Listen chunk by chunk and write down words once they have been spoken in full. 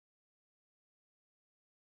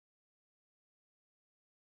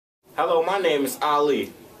Hello, my name is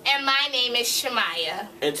Ali. And my name is Shamaya.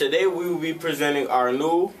 And today we will be presenting our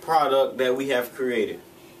new product that we have created.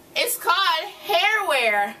 It's called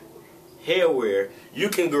HairWhere. HairWhere. You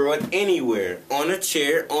can grow it anywhere. On a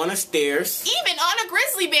chair, on the stairs. Even on a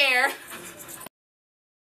grizzly bear.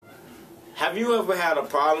 Have you ever had a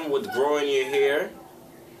problem with growing your hair?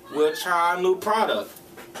 We'll try our new product.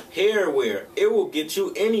 HairWhere. It will get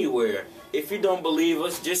you anywhere. If you don't believe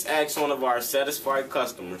us, just ask one of our satisfied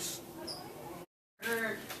customers.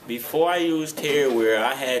 Before I used HairWhere,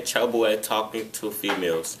 I had trouble at talking to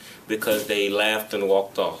females because they laughed and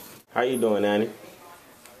walked off. How you doing, Annie?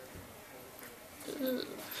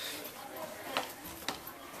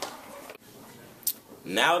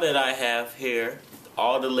 Now that I have hair,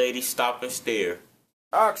 all the ladies stop and stare.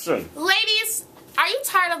 Action! Ladies, are you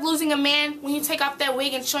tired of losing a man when you take off that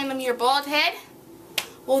wig and showing them your bald head?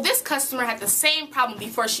 Well, this customer had the same problem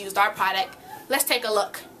before she used our product. Let's take a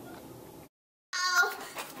look.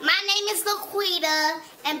 My name is Laquita,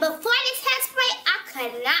 and before this hairspray, I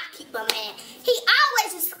could not keep a man. He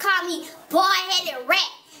always used to call me bald-headed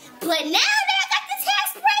rat. But now that I got this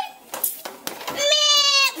hairspray, man.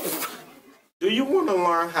 Do you want to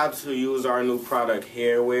learn how to use our new product,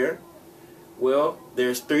 HairWhere? Well,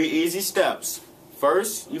 there's 3 easy steps.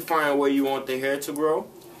 First, you find where you want the hair to grow.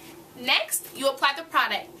 Next, you apply the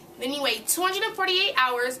product. Then you wait 248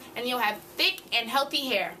 hours, and you'll have thick and healthy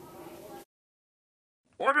hair.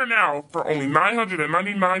 Order now for only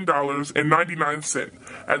 $999.99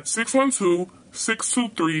 at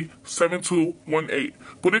 612-623-7218.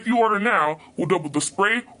 But if you order now, we'll double the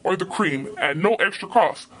spray or the cream at no extra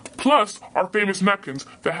cost. Plus, our famous napkins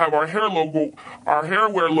that have our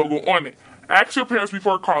HairWhere logo on it. Ask your parents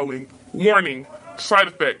before calling. Warning, side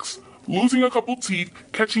effects, losing a couple teeth,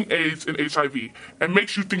 catching AIDS and HIV, and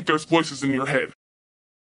makes you think there's voices in your head.